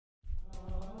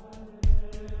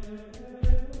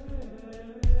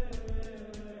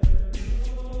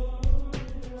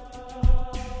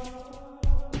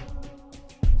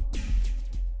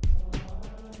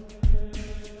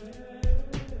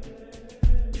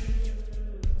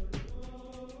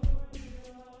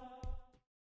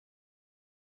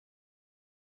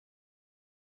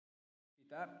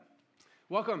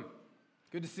Welcome.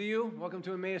 Good to see you. Welcome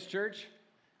to Emmaus Church.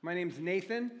 My name's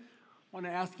Nathan. I want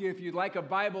to ask you if you'd like a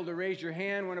Bible to raise your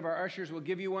hand. One of our ushers will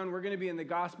give you one. We're going to be in the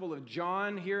Gospel of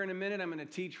John here in a minute. I'm going to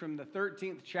teach from the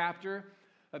 13th chapter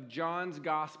of John's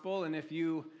Gospel. And if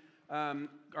you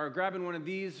are grabbing one of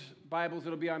these Bibles,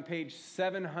 it'll be on page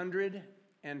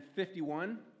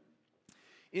 751.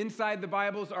 Inside the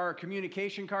Bibles are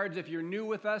communication cards. If you're new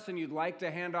with us and you'd like to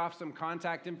hand off some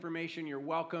contact information, you're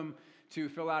welcome to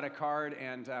fill out a card,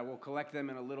 and we'll collect them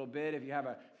in a little bit. If you have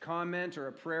a comment or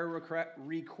a prayer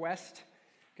request,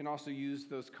 you can also use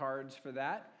those cards for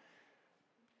that.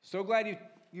 So glad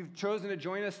you've chosen to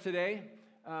join us today.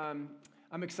 I'm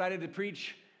excited to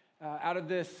preach out of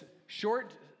this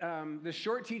short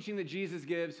teaching that Jesus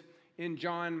gives in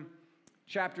John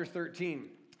chapter 13.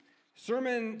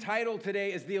 Sermon title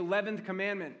today is the 11th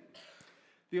Commandment.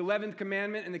 The 11th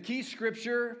Commandment, and the key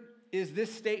scripture is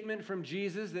this statement from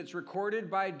Jesus that's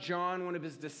recorded by John, one of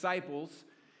his disciples,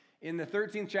 in the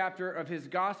 13th chapter of his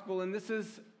gospel, and this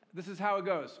is how it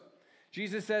goes.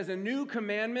 Jesus says, "A new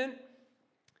commandment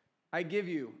I give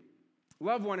you,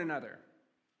 love one another.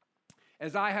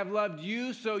 As I have loved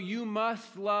you, so you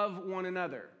must love one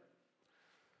another.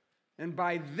 And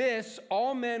by this,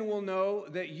 all men will know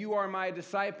that you are my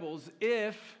disciples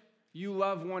if you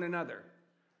love one another."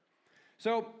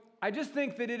 So I just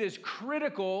think that it is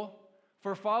critical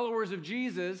for followers of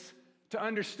Jesus to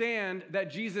understand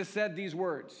that Jesus said these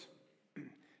words.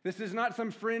 This is not some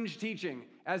fringe teaching,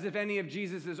 as if any of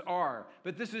Jesus's are,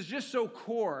 but this is just so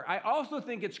core. I also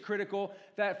think it's critical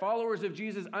that followers of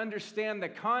Jesus understand the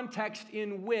context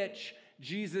in which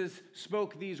Jesus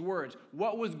spoke these words.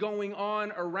 What was going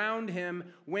on around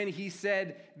him when he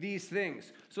said these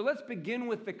things? So let's begin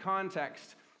with the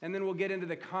context, and then we'll get into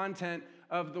the content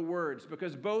of the words,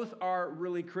 because both are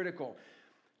really critical.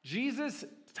 Jesus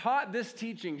taught this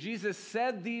teaching. Jesus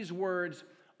said these words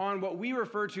on what we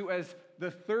refer to as the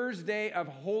Thursday of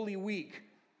Holy Week,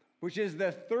 which is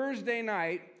the Thursday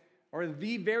night, or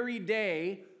the very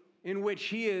day in which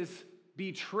he is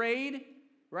betrayed,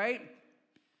 right?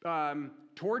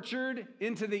 Tortured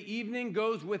into the evening,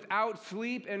 goes without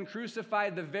sleep, and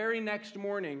crucified the very next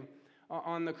morning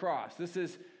on the cross. This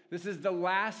is the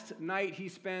last night he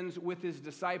spends with his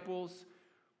disciples.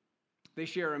 They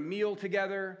share a meal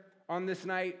together on this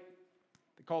night,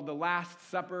 called the Last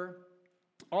Supper.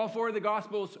 All four of the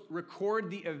Gospels record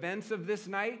the events of this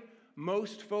night.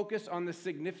 Most focus on the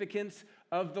significance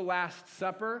of the Last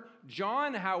Supper.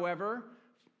 John, however,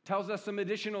 tells us some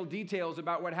additional details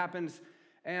about what happens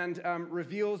and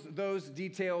reveals those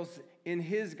details in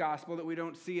his gospel that we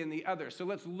don't see in the others. So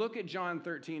let's look at John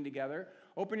 13 together.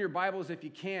 Open your Bibles if you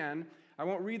can. I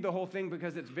won't read the whole thing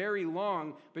because it's very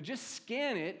long, but just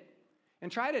scan it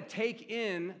and try to take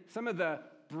in some of the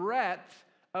breadth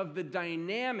of the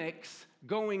dynamics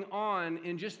going on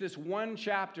in just this one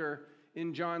chapter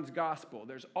in John's gospel.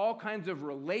 There's all kinds of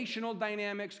relational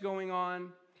dynamics going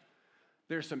on.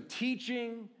 There's some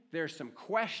teaching, there's some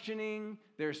questioning,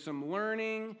 there's some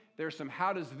learning, there's some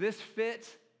how does this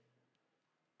fit?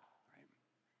 Right.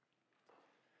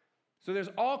 So there's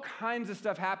all kinds of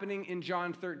stuff happening in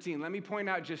John 13. Let me point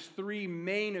out just three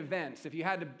main events. If you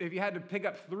had to pick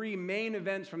up three main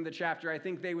events from the chapter, I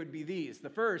think they would be these. The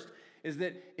first is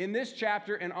that in this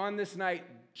chapter and on this night,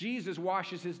 Jesus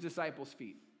washes his disciples'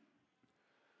 feet.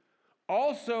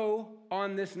 Also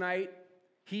on this night,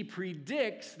 he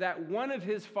predicts that one of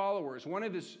his followers, one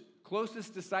of his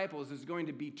closest disciples, is going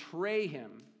to betray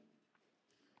him.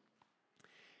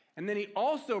 And then he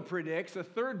also predicts, a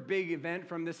third big event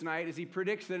from this night, is he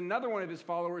predicts that another one of his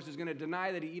followers is going to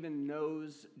deny that he even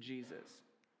knows Jesus.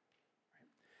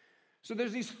 So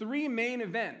there's these three main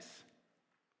events.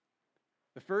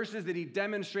 The first is that he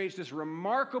demonstrates this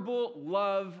remarkable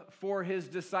love for his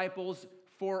disciples,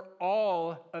 for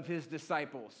all of his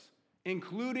disciples,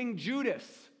 including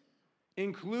Judas,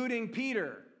 including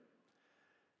Peter.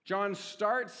 John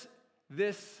starts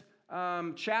this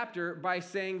chapter by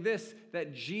saying this,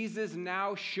 that Jesus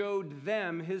now showed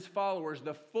them, his followers,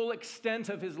 the full extent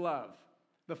of his love.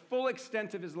 The full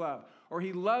extent of his love. Or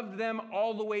he loved them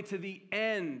all the way to the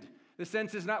end. The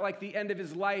sense is not like the end of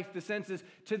his life. The sense is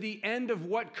to the end of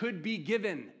what could be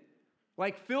given.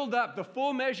 Like filled up, the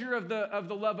full measure of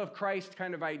the love of Christ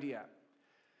kind of idea.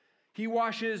 He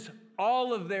washes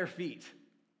all of their feet.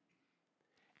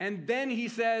 And then he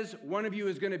says, one of you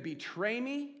is going to betray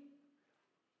me.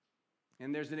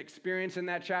 And there's an experience in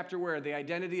that chapter where the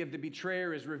identity of the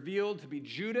betrayer is revealed to be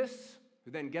Judas,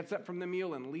 who then gets up from the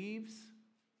meal and leaves.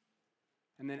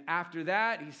 And then after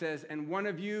that, he says, and one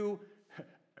of you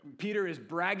Peter is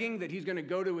bragging that he's going to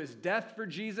go to his death for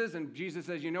Jesus, and Jesus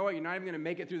says, you know what, you're not even going to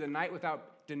make it through the night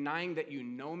without denying that you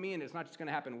know me, and it's not just going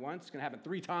to happen once, it's going to happen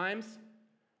 3 times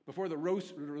before the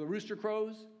rooster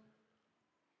crows.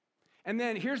 And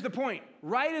then here's the point.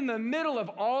 Right in the middle of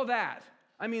all that,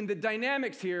 I mean, the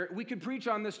dynamics here, we could preach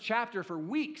on this chapter for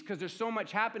weeks because there's so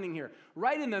much happening here.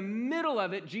 Right in the middle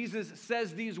of it, Jesus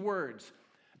says these words,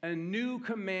 "A new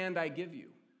command I give you,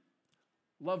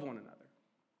 love one another.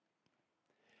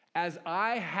 As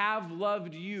I have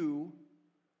loved you,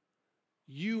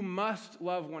 you must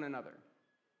love one another."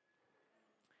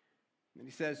 And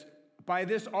he says, "By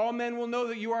this all men will know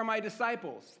that you are my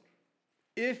disciples,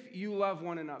 if you love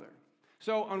one another."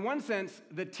 So, on one sense,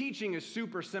 the teaching is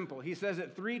super simple. He says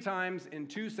it 3 times in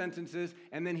 2 sentences,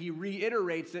 and then he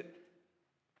reiterates it.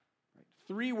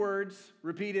 3 words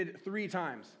repeated 3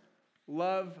 times.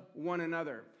 Love one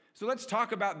another. So let's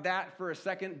talk about that for a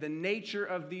second, the nature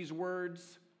of these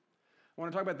words. I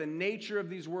want to talk about the nature of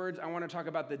these words. I want to talk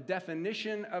about the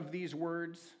definition of these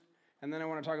words. And then I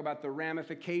want to talk about the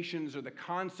ramifications or the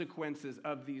consequences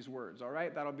of these words. All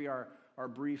right? That'll be our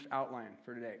brief outline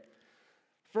for today.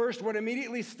 First, what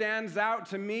immediately stands out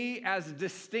to me as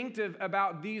distinctive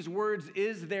about these words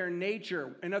is their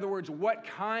nature. In other words, what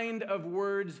kind of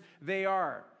words they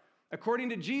are. According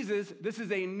to Jesus, this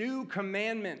is a new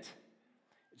commandment.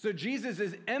 So Jesus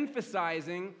is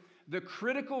emphasizing the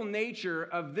critical nature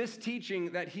of this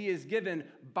teaching that he is given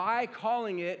by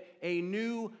calling it a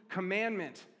new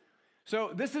commandment.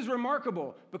 So this is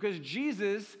remarkable because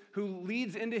Jesus, who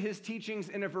leads into his teachings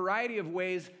in a variety of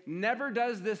ways, never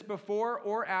does this before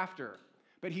or after.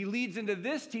 But he leads into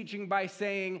this teaching by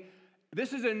saying,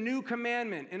 this is a new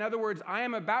commandment. In other words, I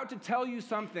am about to tell you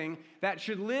something that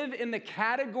should live in the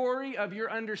category of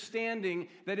your understanding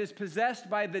that is possessed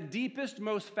by the deepest,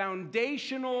 most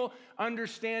foundational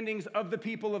understandings of the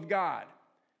people of God.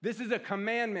 This is a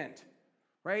commandment,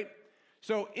 right?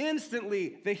 So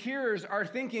instantly, the hearers are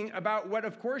thinking about what,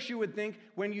 of course, you would think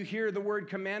when you hear the word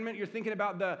commandment. You're thinking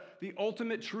about the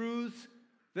ultimate truths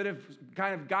that have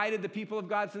kind of guided the people of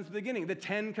God since the beginning, the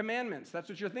 10 commandments. That's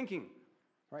what you're thinking,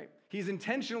 right? He's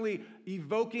intentionally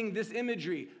evoking this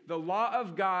imagery, the law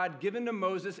of God given to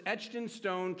Moses, etched in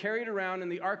stone, carried around in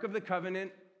the Ark of the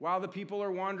Covenant while the people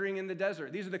are wandering in the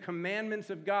desert. These are the commandments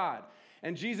of God.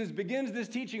 And Jesus begins this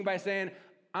teaching by saying,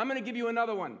 I'm going to give you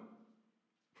another one.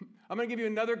 I'm going to give you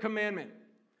another commandment.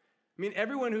 I mean,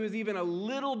 everyone who is even a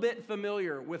little bit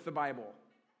familiar with the Bible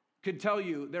could tell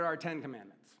you there are 10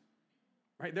 commandments,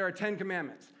 right? There are 10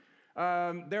 commandments.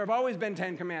 There have always been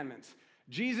 10 commandments.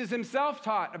 Jesus himself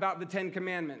taught about the 10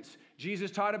 commandments. Jesus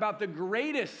taught about the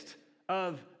greatest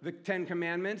of the 10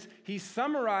 commandments. He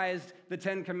summarized the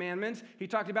 10 commandments. He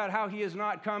talked about how he has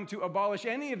not come to abolish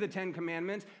any of the 10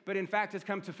 commandments, but in fact has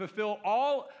come to fulfill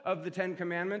all of the 10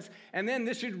 commandments. And then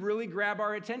this should really grab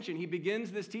our attention. He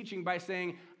begins this teaching by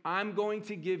saying, I'm going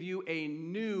to give you a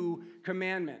new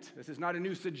commandment. This is not a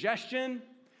new suggestion.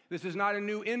 This is not a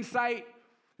new insight.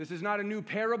 This is not a new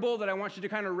parable that I want you to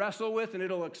kind of wrestle with and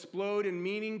it'll explode in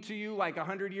meaning to you like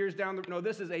 100 years down the road. No,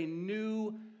 this is a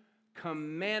new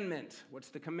commandment. What's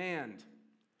the command?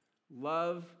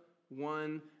 Love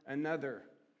one another.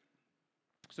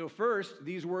 So first,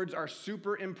 these words are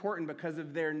super important because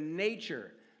of their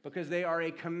nature, because they are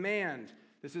a command.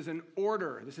 This is an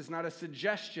order. This is not a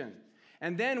suggestion.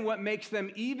 And then what makes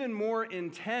them even more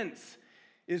intense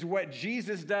is what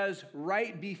Jesus does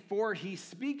right before he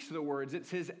speaks the words.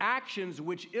 It's his actions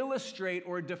which illustrate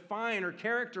or define or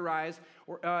characterize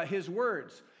his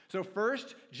words. So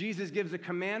first, Jesus gives a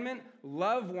commandment,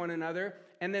 love one another.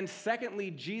 And then secondly,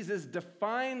 Jesus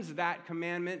defines that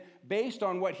commandment based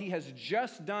on what he has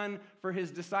just done for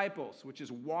his disciples, which is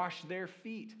wash their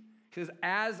feet. He says,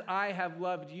 as I have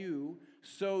loved you,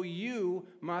 so you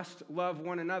must love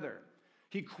one another.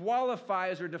 He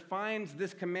qualifies or defines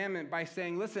this commandment by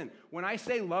saying, listen, when I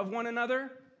say love one another,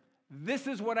 this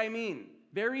is what I mean.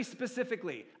 Very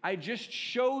specifically, I just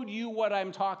showed you what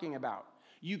I'm talking about.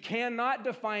 You cannot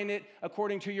define it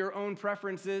according to your own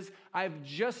preferences. I've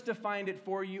just defined it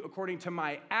for you according to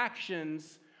my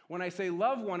actions. When I say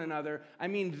love one another, I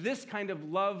mean this kind of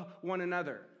love one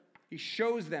another. He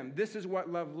shows them this is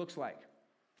what love looks like.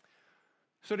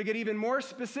 So to get even more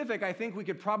specific, I think we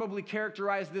could probably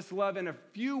characterize this love in a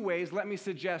few ways. Let me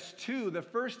suggest 2. The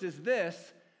first is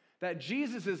this, that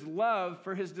Jesus' love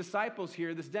for his disciples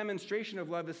here, this demonstration of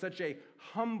love, is such a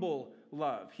humble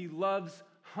love. He loves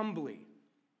humbly.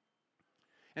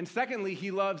 And secondly, he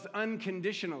loves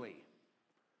unconditionally.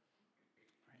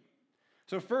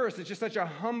 So first, it's just such a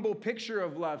humble picture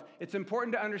of love. It's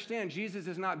important to understand Jesus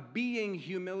is not being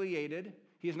humiliated.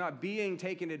 He is not being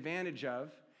taken advantage of.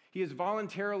 He is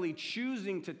voluntarily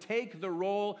choosing to take the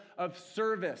role of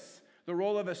service, the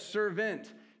role of a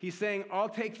servant. He's saying, I'll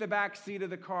take the back seat of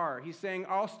the car. He's saying,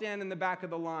 I'll stand in the back of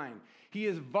the line. He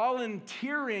is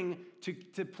volunteering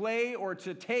to play or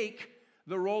to take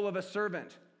the role of a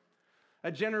servant.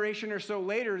 A generation or so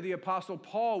later, the Apostle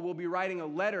Paul will be writing a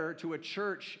letter to a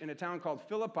church in a town called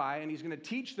Philippi, and he's going to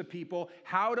teach the people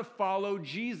how to follow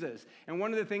Jesus. And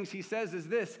one of the things he says is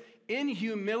this: in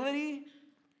humility,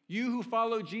 you who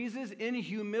follow Jesus, in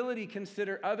humility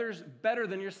consider others better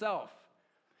than yourself.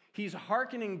 He's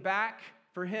hearkening back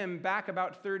for him, back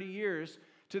about 30 years,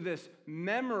 to this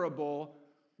memorable,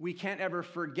 we can't ever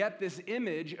forget this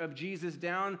image of Jesus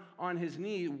down on his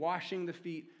knee, washing the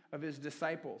feet of his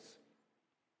disciples.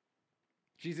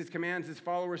 Jesus commands his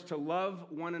followers to love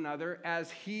one another as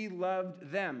he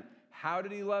loved them. How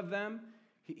did he love them?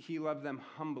 He loved them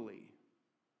humbly.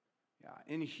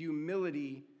 In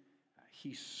humility,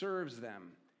 he serves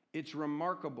them. It's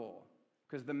remarkable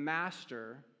because the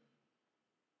master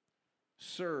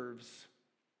serves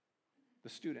the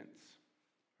students.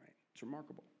 Right? It's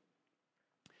remarkable.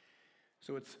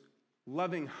 So it's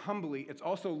loving humbly. It's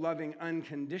also loving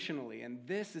unconditionally. And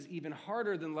this is even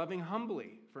harder than loving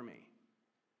humbly for me.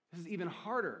 This is even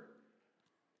harder.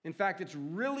 In fact, it's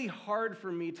really hard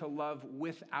for me to love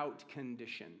without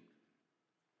condition.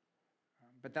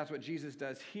 But that's what Jesus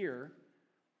does here.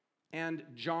 And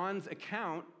John's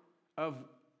account of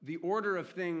the order of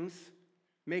things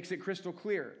makes it crystal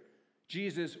clear.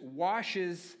 Jesus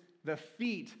washes the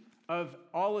feet of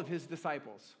all of his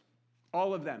disciples,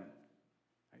 all of them,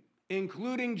 right?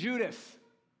 including Judas,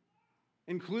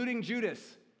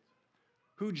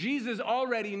 who Jesus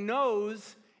already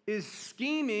knows is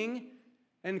scheming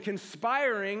and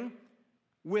conspiring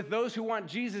with those who want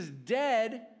Jesus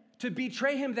dead to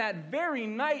betray him that very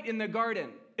night in the garden.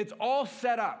 It's all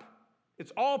set up.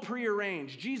 It's all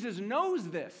prearranged. Jesus knows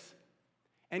this,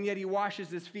 and yet he washes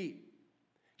his feet.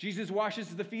 Jesus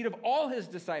washes the feet of all his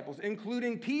disciples,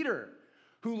 including Peter,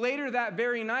 who later that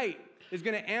very night is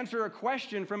going to answer a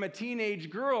question from a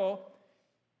teenage girl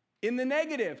in the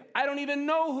negative. I don't even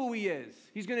know who he is.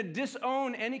 He's going to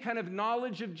disown any kind of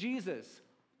knowledge of Jesus,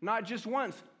 not just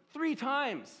once, 3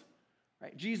 times.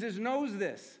 Right? Jesus knows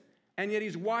this, and yet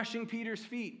he's washing Peter's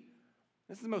feet.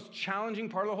 This is the most challenging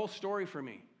part of the whole story for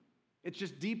me. It's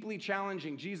just deeply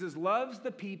challenging. Jesus loves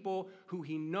the people who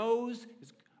he knows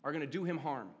are going to do him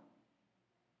harm.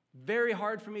 Very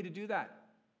hard for me to do that.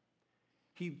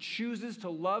 He chooses to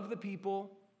love the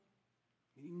people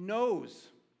he knows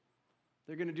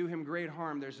they're going to do him great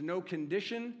harm. There's no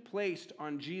condition placed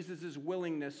on Jesus'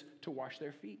 willingness to wash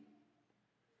their feet.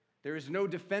 There is no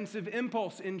defensive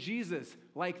impulse in Jesus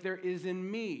like there is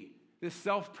in me. This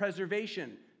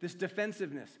self-preservation, this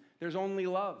defensiveness. There's only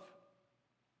love.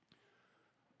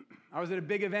 I was at a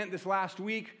big event this last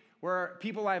week where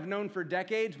people I've known for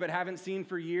decades but haven't seen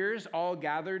for years all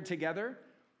gathered together.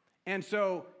 And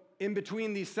so in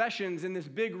between these sessions in this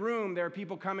big room, there are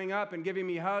people coming up and giving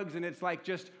me hugs, and it's like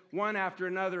just one after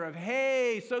another of,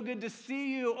 hey, so good to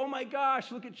see you. Oh my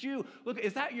gosh, look at you. Look,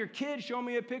 is that your kid? Show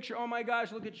me a picture. Oh my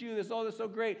gosh, look at you. This is so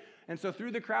great. And so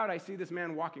through the crowd, I see this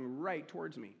man walking right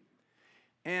towards me.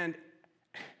 And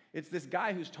it's this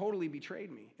guy who's totally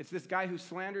betrayed me. It's this guy who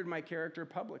slandered my character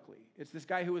publicly. It's this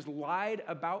guy who has lied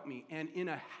about me. And in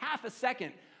a half a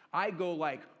second, I go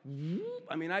like, whoop.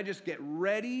 I just get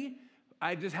ready.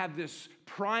 I just have this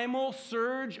primal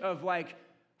surge of like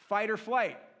fight or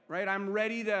flight, right? I'm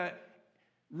ready to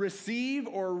receive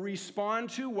or respond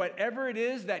to whatever it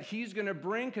is that he's going to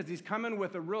bring because he's coming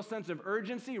with a real sense of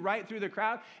urgency right through the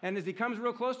crowd. And as he comes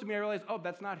real close to me, I realize, oh,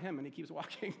 that's not him. And he keeps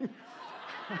walking.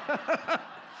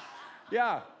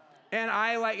 Yeah. And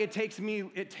it takes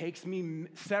me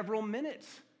several minutes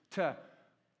to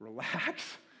relax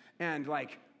and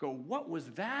go, what was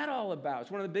that all about?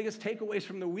 It's one of the biggest takeaways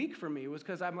from the week for me was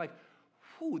because I'm like,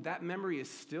 whew, that memory is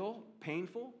still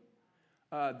painful.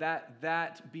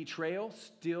 That betrayal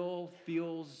still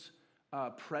feels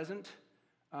present.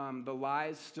 The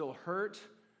lies still hurt.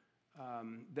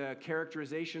 The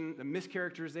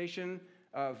mischaracterization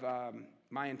of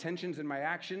my intentions and my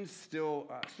actions still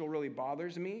really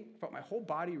bothers me. I felt my whole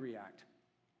body react.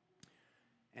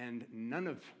 And none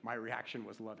of my reaction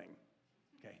was loving.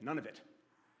 Okay, none of it.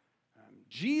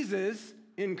 Jesus,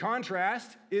 in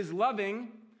contrast, is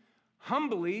loving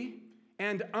humbly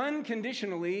and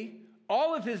unconditionally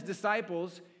all of his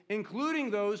disciples, including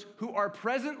those who are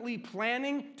presently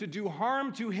planning to do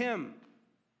harm to him.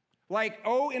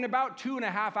 In about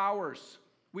 2.5 hours,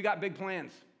 we got big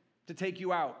plans to take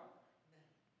you out.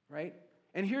 Right?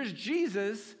 And here's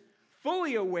Jesus,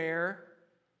 fully aware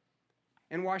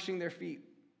and washing their feet.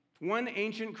 One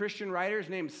ancient Christian writer is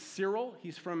named Cyril.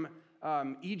 He's from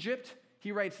Egypt.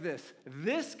 He writes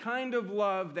this kind of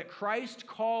love that Christ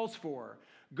calls for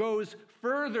goes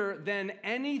further than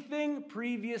anything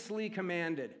previously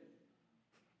commanded.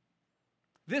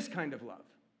 This kind of love.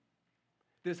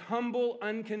 This humble,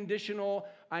 unconditional,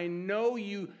 I know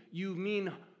you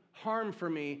mean harm for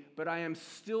me, but I am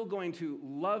still going to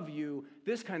love you.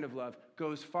 This kind of love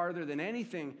goes farther than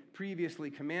anything previously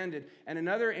commanded. And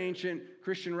another ancient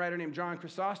Christian writer named John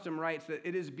Chrysostom writes that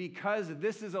it is because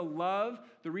this is a love,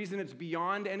 the reason it's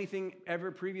beyond anything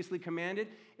ever previously commanded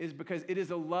is because it is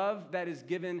a love that is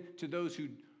given to those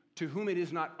to whom it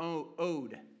is not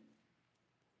owed.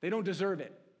 They don't deserve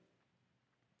it.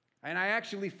 And I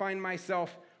actually find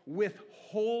myself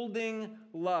withholding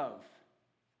love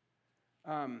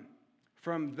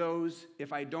from those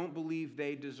if I don't believe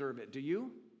they deserve it. Do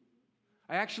you?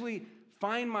 I actually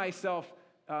find myself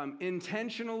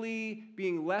intentionally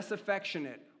being less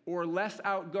affectionate or less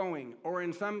outgoing, or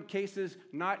in some cases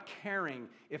not caring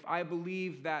if I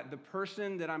believe that the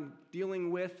person that I'm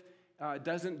dealing with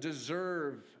doesn't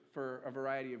deserve for a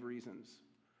variety of reasons.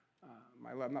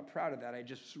 I'm not proud of that. I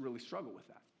just really struggle with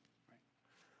that.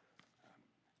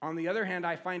 On the other hand,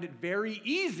 I find it very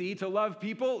easy to love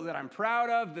people that I'm proud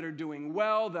of, that are doing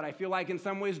well, that I feel like in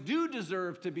some ways do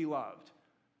deserve to be loved.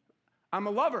 I'm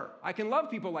a lover. I can love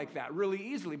people like that really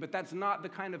easily, but that's not the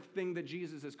kind of thing that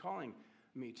Jesus is calling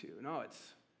me to. No,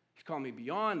 he's calling me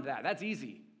beyond that. That's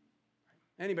easy.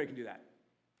 Anybody can do that.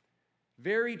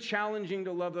 Very challenging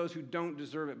to love those who don't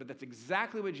deserve it, but that's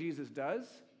exactly what Jesus does,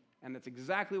 and that's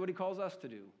exactly what he calls us to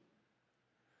do.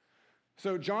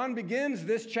 So John begins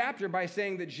this chapter by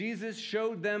saying that Jesus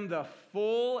showed them the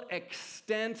full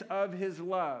extent of his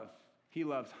love. He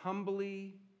loves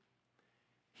humbly,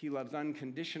 he loves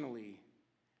unconditionally,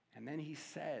 and then he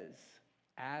says,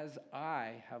 as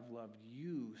I have loved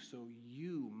you, so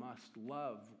you must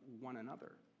love one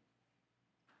another.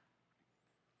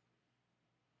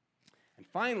 And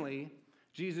finally,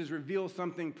 Jesus reveals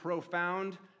something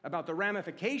profound about the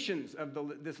ramifications of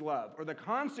this love, or the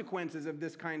consequences of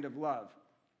this kind of love.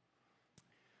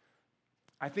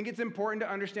 I think it's important to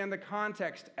understand the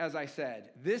context, as I said.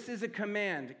 This is a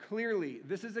command, clearly,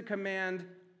 this is a command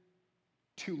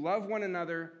to love one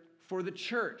another for the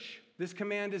church. This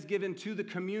command is given to the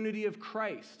community of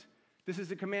Christ. This is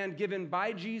a command given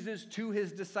by Jesus to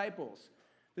his disciples.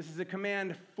 This is a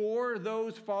command for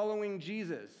those following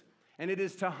Jesus. And it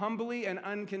is to humbly and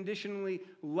unconditionally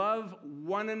love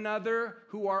one another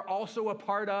who are also a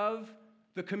part of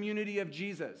the community of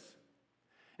Jesus.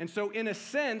 And so, in a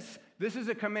sense, this is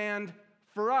a command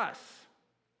for us.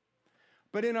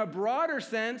 But in a broader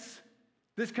sense,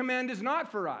 this command is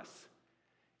not for us.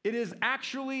 It is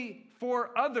actually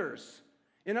for others.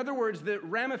 In other words, the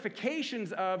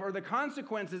ramifications of, or the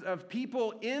consequences of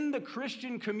people in the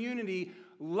Christian community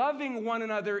loving one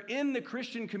another in the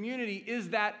Christian community is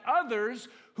that others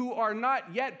who are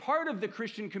not yet part of the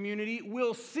Christian community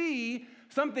will see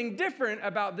something different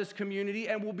about this community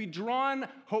and will be drawn,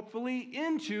 hopefully,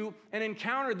 into an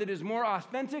encounter that is more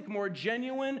authentic, more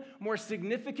genuine, more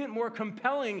significant, more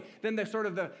compelling than the sort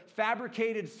of the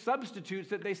fabricated substitutes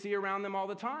that they see around them all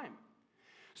the time.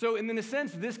 So in a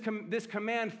sense, this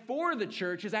command for the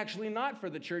church is actually not for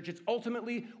the church. It's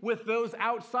ultimately with those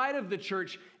outside of the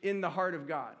church in the heart of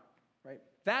God, right?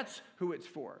 That's who it's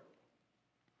for.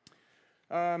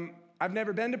 I've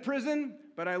never been to prison,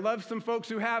 but I love some folks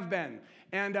who have been.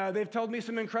 And they've told me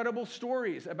some incredible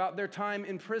stories about their time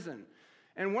in prison.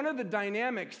 And one of the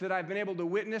dynamics that I've been able to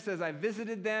witness as I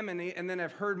visited them and then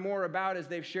I've heard more about as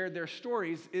they've shared their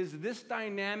stories is this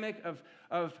dynamic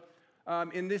of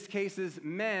in this case,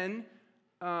 men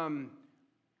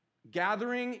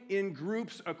gathering in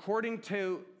groups according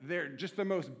to just the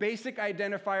most basic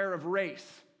identifier of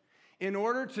race in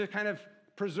order to kind of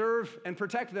preserve and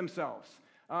protect themselves,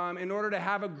 in order to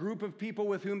have a group of people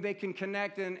with whom they can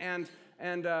connect and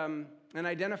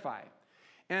identify.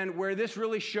 And where this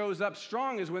really shows up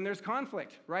strong is when there's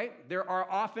conflict, right? There are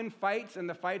often fights, and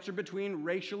the fights are between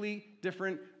racially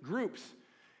different groups.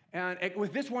 And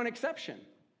with this one exception,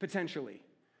 potentially,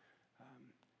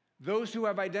 those who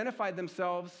have identified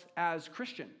themselves as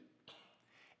Christian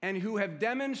and who have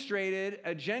demonstrated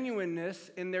a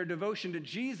genuineness in their devotion to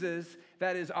Jesus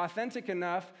that is authentic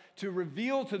enough to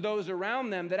reveal to those around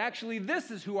them that actually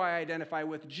this is who I identify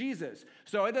with, Jesus.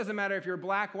 So it doesn't matter if you're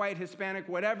black, white, Hispanic,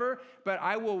 whatever, but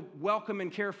I will welcome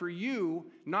and care for you,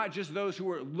 not just those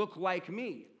who look like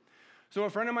me. So a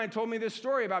friend of mine told me this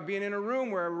story about being in a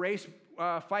room where a race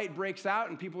fight breaks out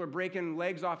and people are breaking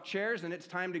legs off chairs and it's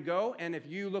time to go. And if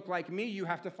you look like me, you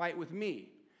have to fight with me.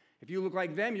 If you look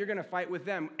like them, you're going to fight with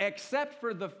them, except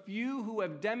for the few who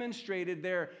have demonstrated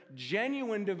their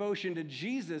genuine devotion to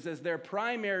Jesus as their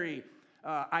primary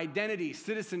identity,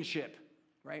 citizenship,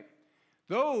 right?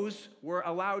 Those were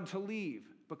allowed to leave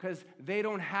because they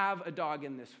don't have a dog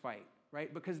in this fight,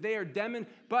 right? Because they are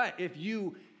But if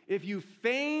you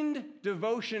feigned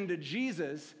devotion to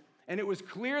Jesus and it was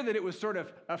clear that it was sort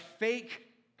of a fake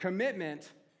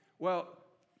commitment, well,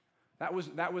 that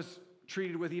was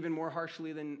treated with even more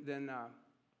harshly than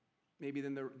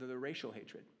the racial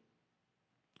hatred.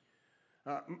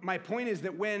 My point is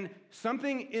that when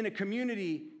something in a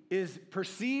community is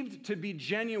perceived to be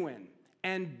genuine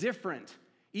and different,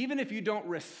 even if you don't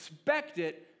respect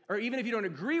it, or even if you don't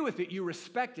agree with it, you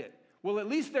respect it. Well, at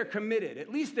least they're committed.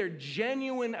 At least they're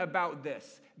genuine about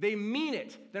this. They mean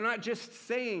it. They're not just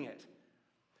saying it.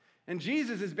 And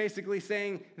Jesus is basically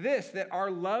saying this, that our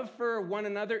love for one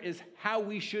another is how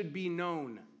we should be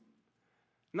known.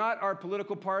 Not our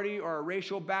political party or our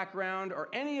racial background or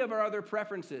any of our other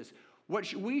preferences.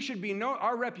 We should be known,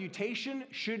 our reputation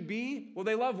should be, well,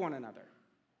 they love one another.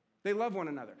 They love one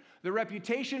another. The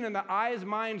reputation in the eyes,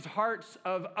 minds, hearts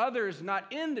of others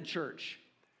not in the church,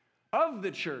 of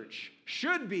the church,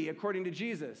 should be, according to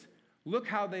Jesus, look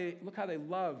how they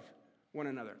love one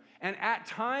another. And at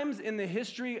times in the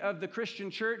history of the Christian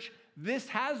church, this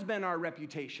has been our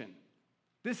reputation.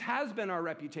 This has been our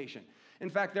reputation. In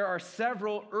fact, there are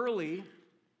several early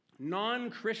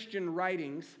non-Christian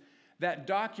writings that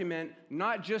document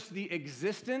not just the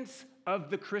existence of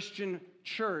the Christian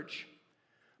church,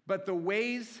 but the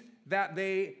ways that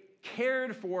they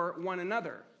cared for one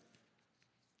another.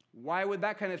 Why would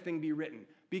that kind of thing be written?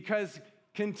 Because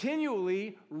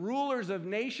continually, rulers of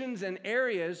nations and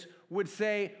areas would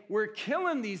say, we're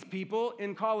killing these people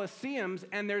in Colosseums,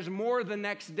 and there's more the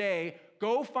next day.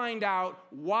 Go find out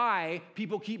why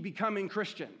people keep becoming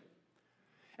Christian.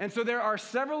 And so there are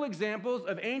several examples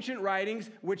of ancient writings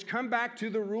which come back to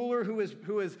the ruler who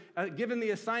is given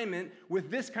the assignment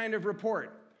with this kind of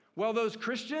report. Well, those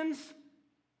Christians,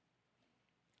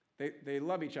 they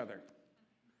love each other.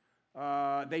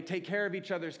 They take care of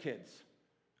each other's kids.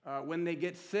 When they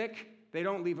get sick, they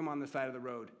don't leave them on the side of the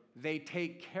road. They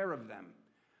take care of them.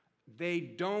 They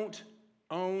don't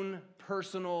own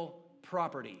personal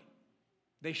property.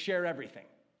 They share everything.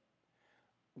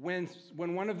 When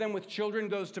one of them with children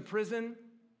goes to prison,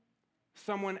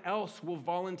 someone else will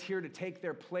volunteer to take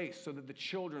their place so that the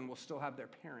children will still have their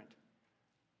parent.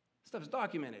 Stuff's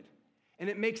documented. And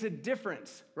it makes a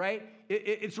difference, right?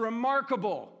 It's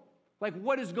remarkable. Like,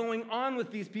 what is going on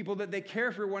with these people that they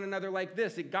care for one another like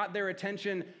this? It got their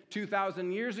attention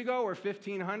 2,000 years ago or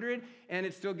 1,500, and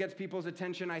it still gets people's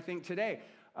attention, I think, today.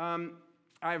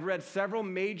 I've read several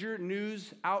major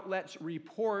news outlets'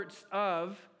 reports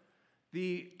of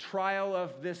the trial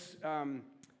of this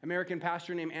American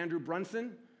pastor named Andrew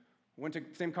Brunson. Went to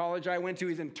the same college I went to.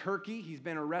 He's in Turkey. He's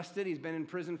been arrested. He's been in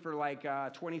prison for like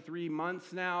 23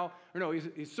 months now. Or no,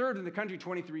 he's served in the country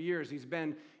 23 years. He's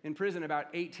been in prison about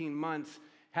 18 months.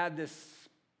 Had this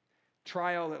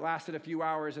trial that lasted a few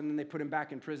hours, and then they put him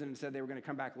back in prison and said they were going to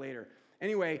come back later.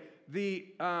 Anyway, the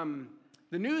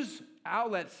news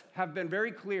outlets have been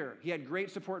very clear. He had great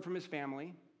support from his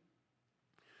family.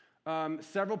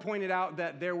 Several pointed out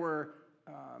that there were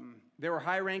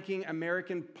high-ranking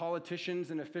American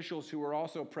politicians and officials who were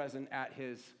also present at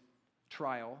his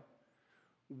trial.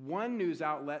 One news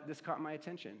outlet, this caught my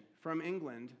attention, from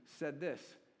England, said this,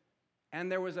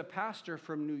 and there was a pastor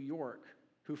from New York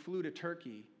who flew to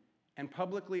Turkey and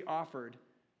publicly offered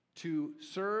to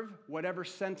serve whatever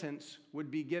sentence would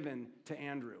be given to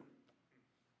Andrew.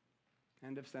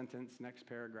 End of sentence, next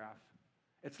paragraph.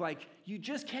 It's like, you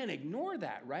just can't ignore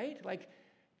that, right? Like,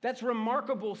 that's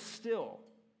remarkable still.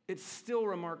 It's still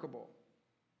remarkable.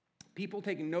 People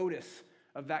take notice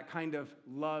of that kind of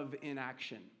love in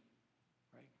action,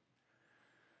 right?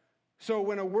 So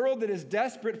when a world that is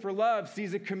desperate for love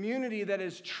sees a community that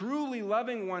is truly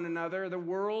loving one another, the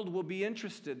world will be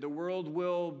interested. The world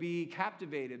will be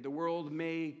captivated. The world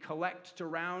may collect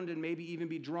around and maybe even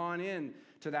be drawn in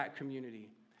to that community.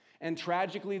 And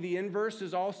tragically, the inverse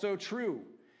is also true.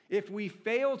 If we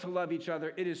fail to love each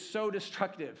other, it is so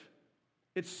destructive.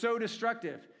 It's so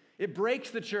destructive. It breaks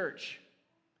the church.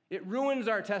 It ruins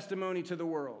our testimony to the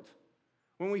world.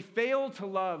 When we fail to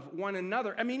love one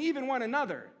another, even one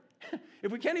another,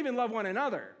 if we can't even love one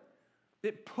another,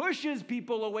 it pushes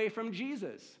people away from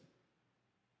Jesus.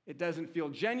 It doesn't feel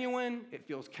genuine. It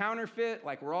feels counterfeit,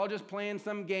 like we're all just playing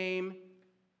some game.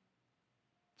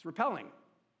 It's repelling.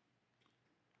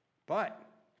 But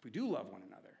if we do love one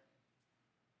another,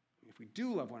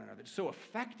 it's so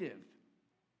effective.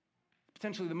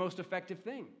 Potentially the most effective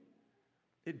thing.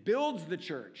 It builds the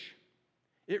church.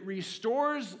 It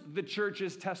restores the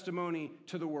church's testimony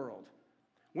to the world.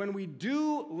 When we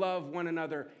do love one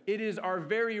another, it is our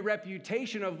very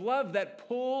reputation of love that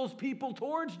pulls people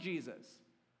towards Jesus.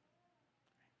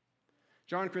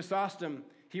 John Chrysostom,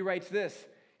 he writes this.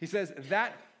 He says,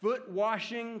 that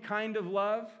foot-washing kind of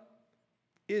love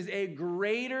is a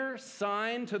greater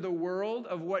sign to the world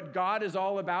of what God is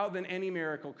all about than any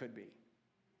miracle could be.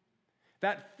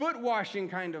 That foot-washing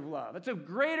kind of love, it's a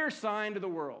greater sign to the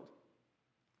world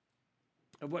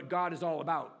of what God is all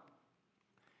about.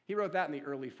 He wrote that in the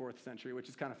early 4th century, which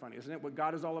is kind of funny, isn't it? What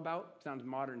God is all about sounds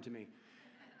modern to me.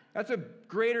 That's a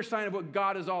greater sign of what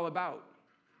God is all about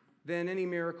than any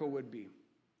miracle would be.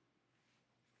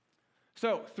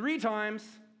 So, 3 times,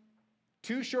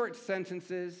 2 short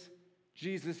sentences,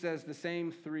 Jesus says the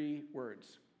same 3 words.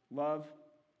 Love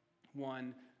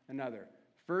one another.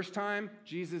 First time,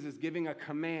 Jesus is giving a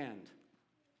command.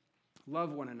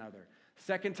 Love one another.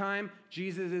 Second time,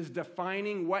 Jesus is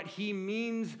defining what he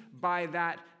means by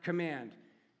that command.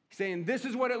 He's saying, this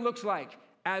is what it looks like.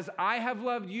 As I have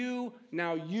loved you,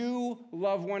 now you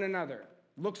love one another.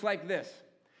 Looks like this.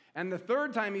 And the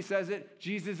third time he says it,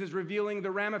 Jesus is revealing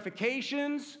the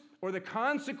ramifications or the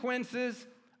consequences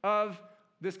of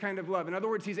this kind of love. In other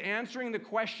words, he's answering the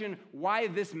question why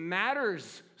this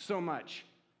matters so much.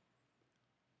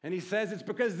 And he says it's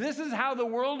because this is how the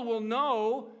world will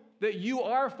know that you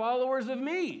are followers of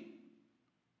me.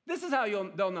 This is how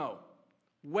they'll know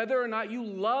whether or not you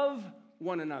love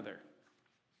one another.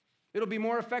 It'll be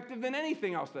more effective than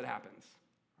anything else that happens.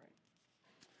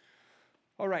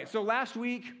 All right, so last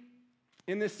week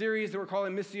in this series that we're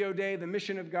calling Missio Dei, the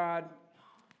mission of God,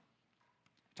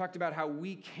 talked about how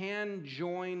we can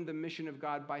join the mission of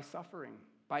God by suffering,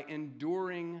 by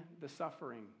enduring the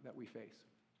suffering that we face.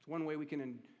 It's one way we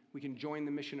can join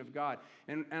the mission of God.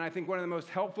 And I think one of the most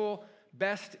helpful,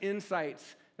 best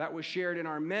insights that was shared in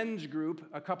our men's group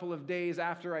a couple of days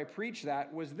after I preached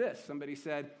that was this. Somebody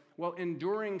said, well,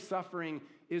 enduring suffering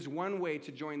is one way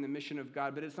to join the mission of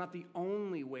God, but it's not the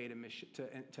only way to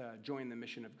join the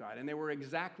mission of God. And they were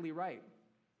exactly right.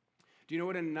 Do you know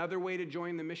what another way to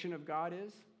join the mission of God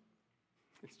is?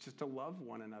 It's just to love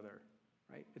one another,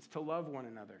 right? It's to love one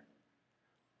another.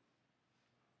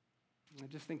 I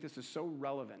just think this is so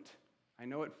relevant. I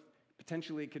know it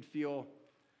potentially could feel,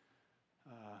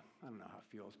 I don't know how it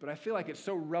feels, but I feel like it's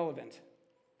so relevant.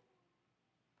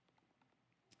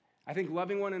 I think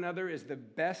loving one another is the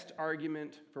best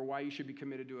argument for why you should be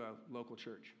committed to a local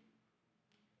church.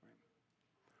 Right?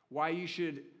 Why you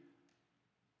should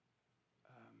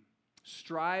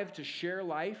strive to share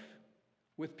life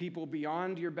with people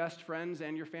beyond your best friends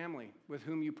and your family, with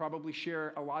whom you probably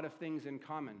share a lot of things in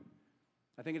common.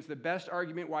 I think it's the best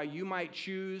argument why you might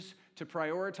choose to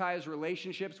prioritize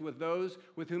relationships with those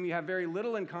with whom you have very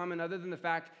little in common other than the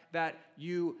fact that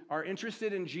you are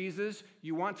interested in Jesus,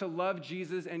 you want to love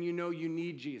Jesus, and you know you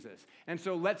need Jesus. And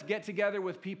so let's get together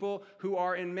with people who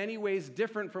are in many ways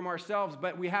different from ourselves,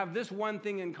 but we have this one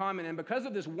thing in common. And because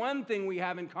of this one thing we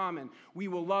have in common, we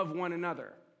will love one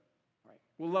another. Right?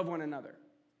 We'll love one another.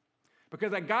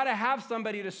 Because I got to have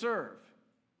somebody to serve.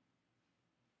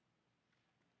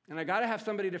 And I got to have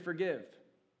somebody to forgive.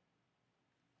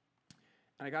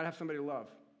 And I got to have somebody to love.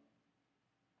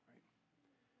 Right?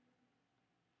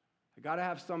 I got to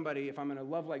have somebody, if I'm going to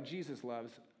love like Jesus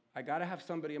loves, I got to have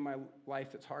somebody in my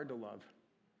life that's hard to love,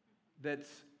 that's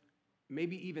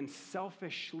maybe even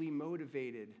selfishly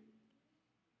motivated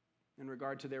in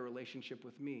regard to their relationship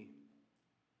with me,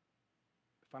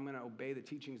 if I'm going to obey the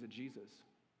teachings of Jesus.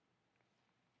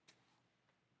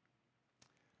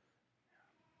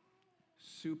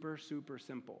 Super, super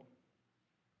simple.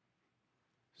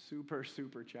 Super,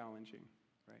 super challenging,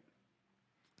 right?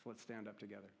 So let's stand up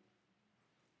together.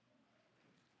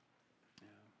 Yeah.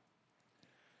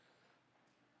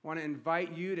 I want to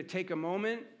invite you to take a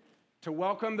moment to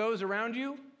welcome those around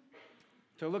you,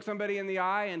 to look somebody in the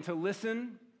eye and to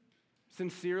listen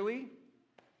sincerely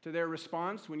to their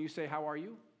response when you say, "How are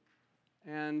you?"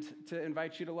 And to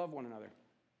invite you to love one another,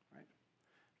 right?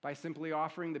 By simply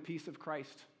offering the peace of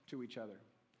Christ to each other.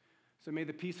 So may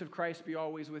the peace of Christ be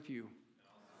always with you.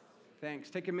 Thanks.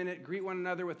 Take a minute, greet one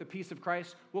another with the peace of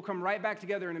Christ. We'll come right back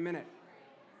together in a minute.